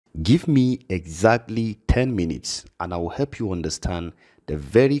Give me exactly 10 minutes and I will help you understand the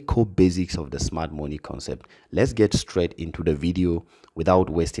very core basics of the smart money concept. Let's get straight into the video without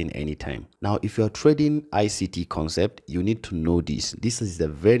wasting any time. Now, if you're trading ICT concept, you need to know this. This is the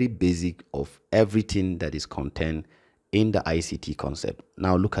very basic of everything that is contained in the ICT concept.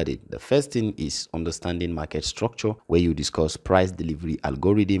 Now look at it. The first thing is understanding market structure, where you discuss price delivery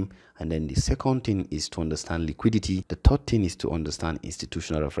algorithm, and then the second thing is to understand liquidity. The third thing is to understand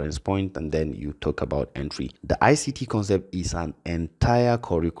institutional reference point, and then you talk about entry. The ICT concept is an entire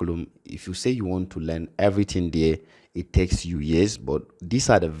curriculum. If you say you want to learn everything there, it takes you years, but these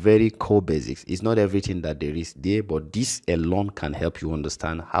are the very core basics. It's not everything that there is there, but this alone can help you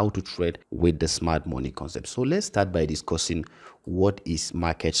understand how to trade with the smart money concept. So let's start by discussing what is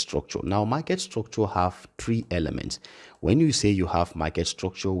market structure. Now, market structure have three elements. When you say you have market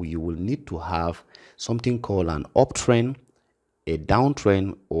structure, you will need to have something called an uptrend, a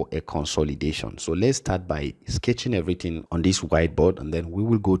downtrend, or a consolidation. So let's start by sketching everything on this whiteboard, and then we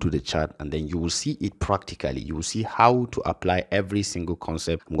will go to the chart, and then you will see it practically. You will see how to apply every single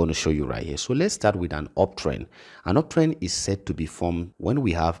concept I'm going to show you right here. So let's start with an uptrend. An uptrend is said to be formed when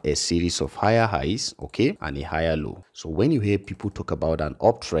we have a series of higher highs, okay, and a higher low. So when you hear people talk about an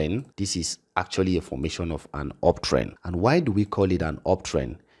uptrend, this is actually a formation of an uptrend. And why do we call it an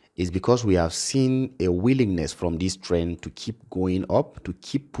uptrend? Is because we have seen a willingness from this trend to keep going up, to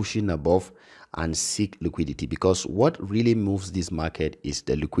keep pushing above and seek liquidity, because what really moves this market is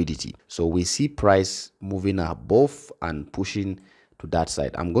the liquidity. So we see price moving above and pushing to that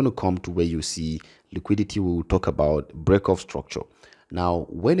side. I'm going to come to where you see liquidity. We will talk about break of structure. Now,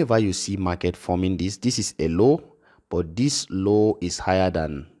 whenever you see market forming this is a low, but this low is higher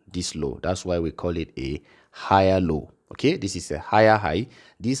than this low. That's why we call it a higher low. Okay, this is a higher high.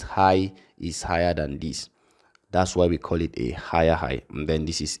 This high is higher than this. That's why we call it a higher high. And then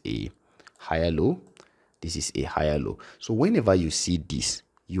this is a higher low. This is a higher low. So whenever you see this,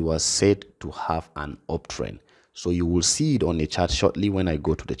 you are said to have an uptrend. So you will see it on the chart shortly when I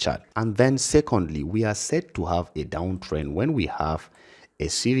go to the chart. And then secondly, we are said to have a downtrend when we have a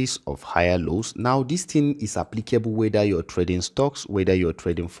series of higher lows. Now, this thing is applicable whether you're trading stocks, whether you're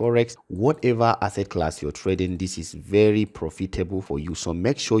trading forex, whatever asset class you're trading. This is very profitable for you, so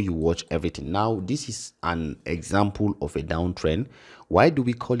make sure you watch everything. Now, this is an example of a downtrend. Why do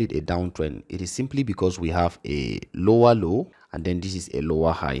we call it a downtrend? It is simply because we have a lower low, and then this is a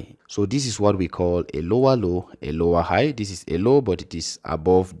lower high. So this is what we call a lower low, a lower high. This is a low, but it is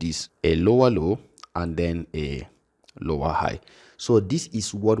above this, a lower low, and then a lower high. So this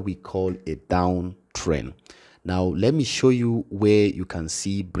is what we call a downtrend. Now let me show you where you can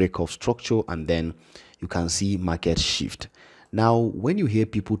see break of structure, and then you can see market shift. Now when you hear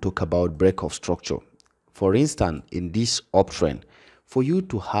people talk about break of structure, for instance, in this uptrend, for you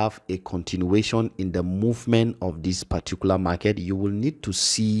to have a continuation in the movement of this particular market, you will need to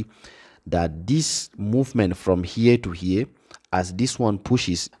see that this movement from here to here, as this one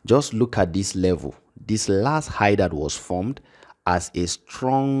pushes, just look at this level, this last high that was formed as a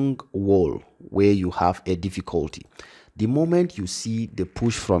strong wall where you have a difficulty. The moment you see the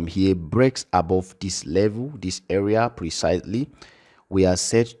push from here breaks above this level, this area precisely, we are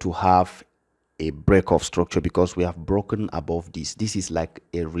said to have a break of structure, because we have broken above this. This is like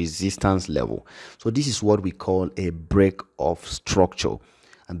a resistance level. So this is what we call a break of structure.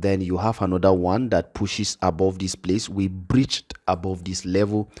 And then you have another one that pushes above this place. We breached above this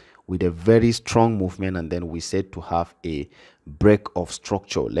level with a very strong movement, and then we said to have a break of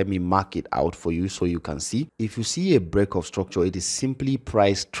structure. Let me mark it out for you so you can see. If you see a break of structure, it is simply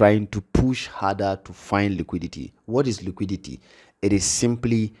price trying to push harder to find liquidity. What is liquidity? It is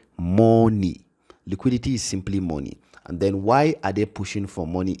simply money. Liquidity is simply money. And then why are they pushing for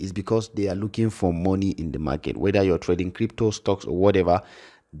money? Is because they are looking for money in the market. Whether you're trading crypto, stocks, or whatever,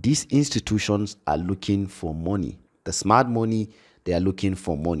 these institutions are looking for money. The smart money, they are looking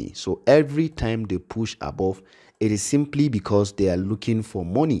for money. So every time they push above, it is simply because they are looking for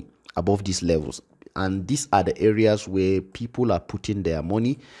money above these levels. And these are the areas where people are putting their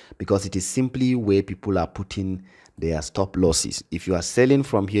money, because it is simply where people are putting their stop losses. If you are selling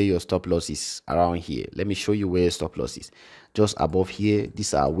from here, your stop loss is around here. Let me show you where stop loss is. Just above here,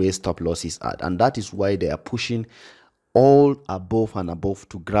 these are where stop losses are. And that is why they are pushing all above and above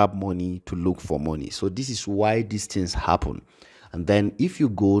to grab money, to look for money. So this is why these things happen. And then if you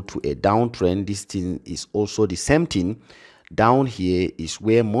go to a downtrend, this thing is also the same thing. Down here is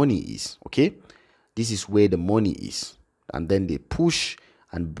where money is. Okay, this is where the money is. And then they push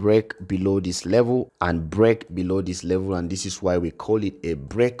and break below this level and break below this level, and this is why we call it a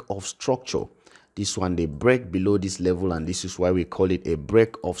break of structure. This one, they break below this level, and this is why we call it a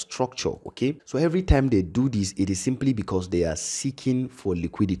break of structure. Okay, so every time they do this, it is simply because they are seeking for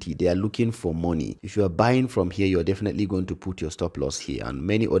liquidity. They are looking for money. If you are buying from here, you're definitely going to put your stop loss here, and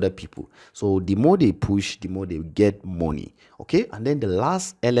many other people. So the more they push, the more they get money. Okay, and then the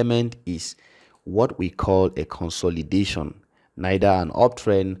last element is what we call a consolidation, neither an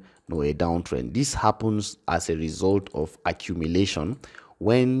uptrend nor a downtrend. This happens as a result of accumulation.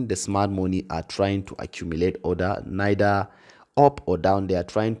 When the smart money are trying to accumulate order, neither up or down, they are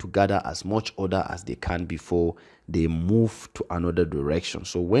trying to gather as much order as they can before they move to another direction.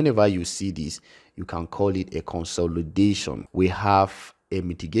 So whenever you see this, you can call it a consolidation. We have a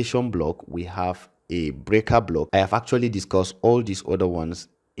mitigation block, we have a breaker block. I have actually discussed all these other ones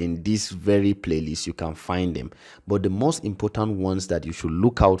in this very playlist. You can find them, but the most important ones that you should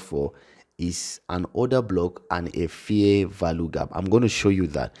look out for is an order block and a fair value gap. I'm going to show you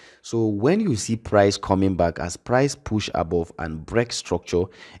that. So when you see price coming back, as price push above and break structure,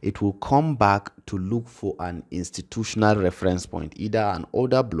 it will come back to look for an institutional reference point, either an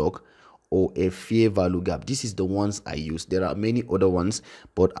order block or a fair value gap. This is the ones I use. There are many other ones,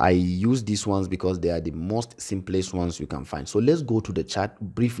 but I use these ones because they are the most simplest ones you can find. So let's go to the chart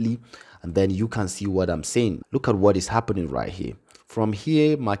briefly, and then you can see what I'm saying. Look at what is happening right here. From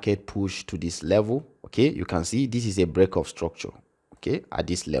here, market push to this level. Okay, you can see this is a break of structure. Okay, at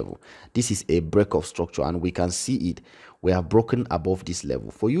this level, this is a break of structure, and we can see it. We have broken above this level.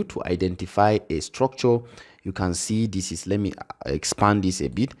 For you to identify a structure, you can see this is, let me expand this a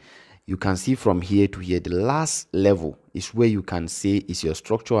bit. You can see from here to here, the last level is where you can say is your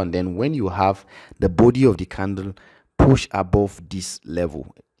structure. And then when you have the body of the candle push above this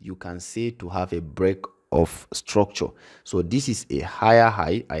level, you can say to have a break of structure. So this is a higher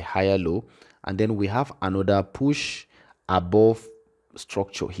high, a higher low, and then we have another push above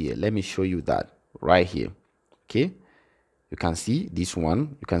structure here. Let me show you that right here. Okay, you can see this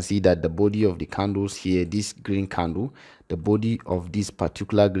one. You can see that the body of the candles here, this green candle, the body of this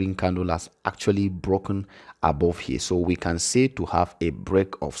particular green candle has actually broken above here. So we can say to have a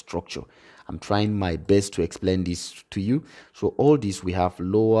break of structure. I'm trying my best to explain this to you. So all this, we have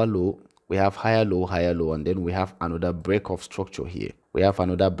lower low, we have higher low, and then we have another break of structure here. We have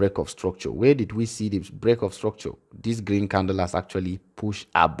another break of structure. Where did we see this break of structure? This green candle has actually pushed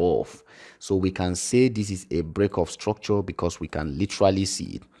above. So we can say this is a break of structure because we can literally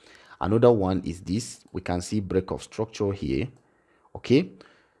see it. Another one is this. We can see break of structure here. Okay,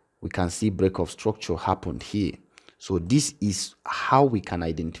 we can see break of structure happened here. So this is how we can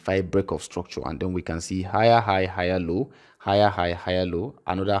identify break of structure, and then we can see higher high, higher low, higher high, higher low,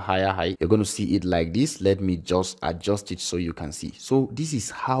 another higher high. You're going to see it like this. Let me just adjust it so you can see. So this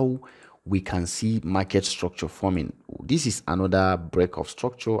is how we can see market structure forming. This is another break of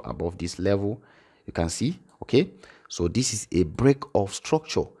structure above this level. You can see. Okay, so this is a break of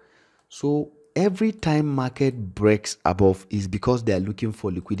structure. So every time market breaks above is because they are looking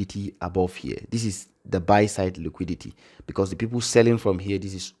for liquidity above here. This is the buy side liquidity, because the people selling from here,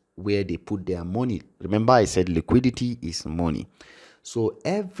 this is where they put their money. Remember, I said liquidity is money. So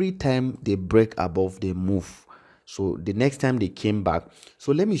every time they break above, they move. So the next time they came back,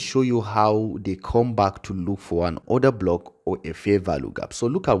 so let me show you how they come back to look for an order block or a fair value gap. So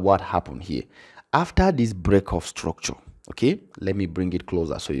look at what happened here after this break of structure. Okay, let me bring it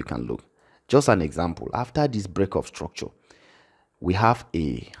closer so you can look. Just an example. After this break of structure, we have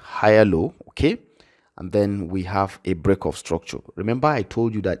a higher low. Okay, and then we have a break of structure. Remember, I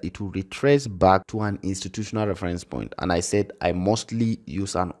told you that it will retrace back to an institutional reference point, and I said I mostly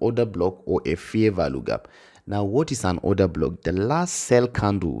use an order block or a fair value gap. Now, what is an order block? The last sell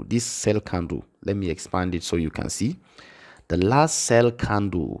candle, this sell candle, let me expand it so you can see. The last sell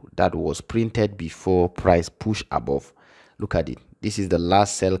candle that was printed before price push above. Look at it. This is the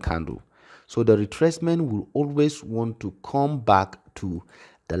last sell candle. So the retracement will always want to come back to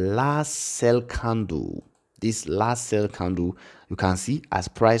the last sell candle. This last sell candle, you can see as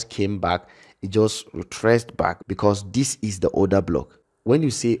price came back, it just retraced back because this is the order block. When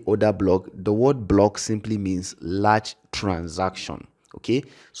you say order block, the word block simply means large transaction. Okay,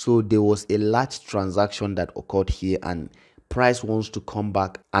 so there was a large transaction that occurred here, and price wants to come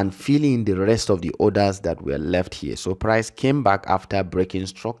back and fill in the rest of the orders that were left here. So price came back after breaking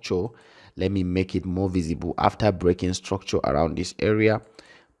structure. Let me make it more visible. After breaking structure around this area,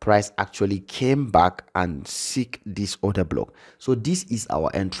 price actually came back and seek this order block. So this is our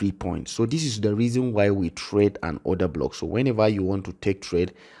entry point. So this is the reason why we trade an order block. So whenever you want to take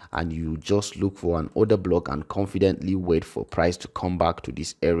trade and you just look for an order block and confidently wait for price to come back to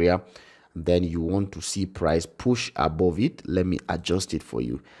this area, then you want to see price push above it. Let me adjust it for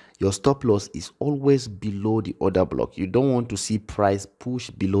you. Your stop loss is always below the order block. You don't want to see price push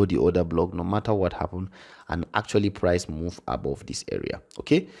below the order block no matter what happened, and actually price move above this area.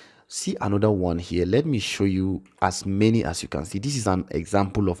 Okay, see another one here. Let me show you as many as you can see. This is an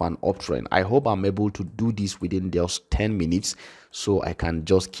example of an uptrend. I hope I'm able to do this within just 10 minutes so I can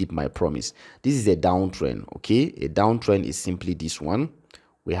just keep my promise. This is a downtrend. Okay, a downtrend is simply this one.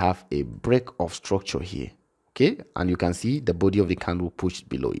 We have a break of structure here. Okay, and you can see the body of the candle pushed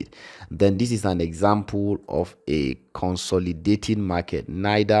below it. Then this is an example of a consolidating market,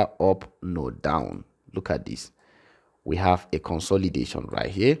 neither up nor down. Look at this. We have a consolidation right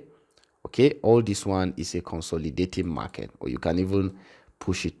here. Okay, all this one is a consolidating market, or you can even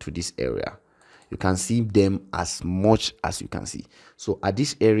push it to this area. You can see them as much as you can see. So at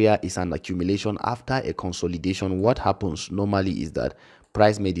this area is an accumulation. After a consolidation, what happens normally is that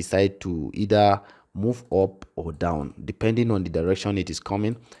price may decide to either move up or down depending on the direction it is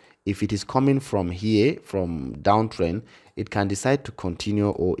coming. If it is coming from here, from downtrend, it can decide to continue,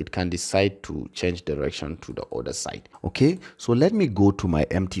 or it can decide to change direction to the other side. Okay, so let me go to my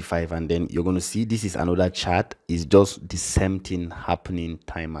MT5, and then you're going to see this is another chart. It's just the same thing happening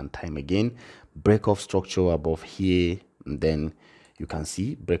time and time again. Break of structure above here, and then you can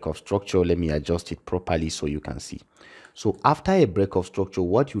see break of structure. Let me adjust it properly so you can see. So after a break of structure,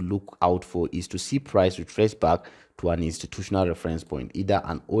 what you look out for is to see price retrace back to an institutional reference point, either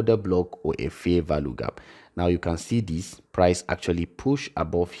an order block or a fair value gap. Now you can see this price actually push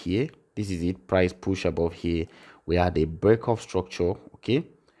above here. This is it, price push above here. We had a break of structure, okay,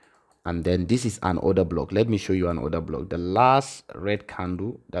 and then this is an order block. Let me show you an order block. The last red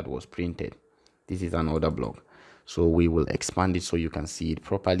candle that was printed, this is an order block. So we will expand it so you can see it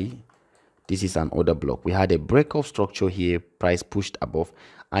properly. This is an order block. We had a break of structure here, price pushed above,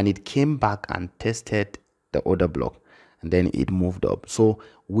 and it came back and tested the order block, and then it moved up. So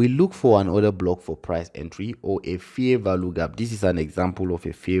we look for an order block for price entry, or a fair value gap. This is an example of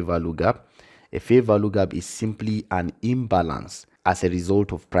a fair value gap. A fair value gap is simply an imbalance as a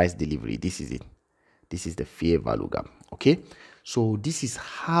result of price delivery. This is it. This is the fair value gap. Okay, so this is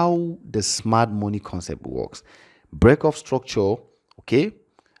how the smart money concept works. Break of structure, okay,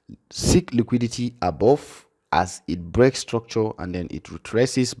 seek liquidity above as it breaks structure, and then it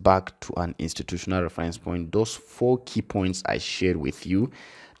retraces back to an institutional reference point. Those 4 key points I shared with you,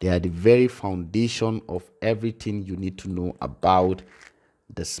 they are the very foundation of everything you need to know about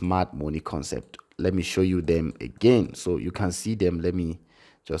the smart money concept. Let me show you them again so you can see them. Let me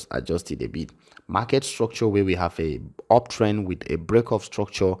just adjust it a bit. Market structure, where we have a uptrend with a break of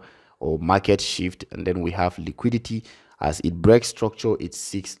structure or market shift, and then we have liquidity. As it breaks structure, it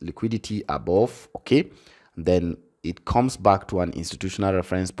seeks liquidity above, okay, then it comes back to an institutional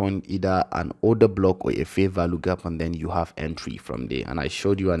reference point, either an order block or a fair value gap, and then you have entry from there. And I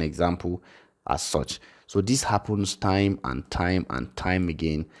showed you an example as such. So this happens time and time and time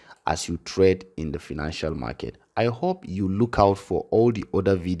again as you trade in the financial market. I hope you look out for all the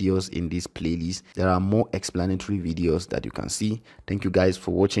other videos in this playlist. There are more explanatory videos that you can see. Thank you guys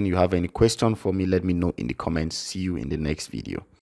for watching. If you have any question for me, let me know in the comments. See you in the next video.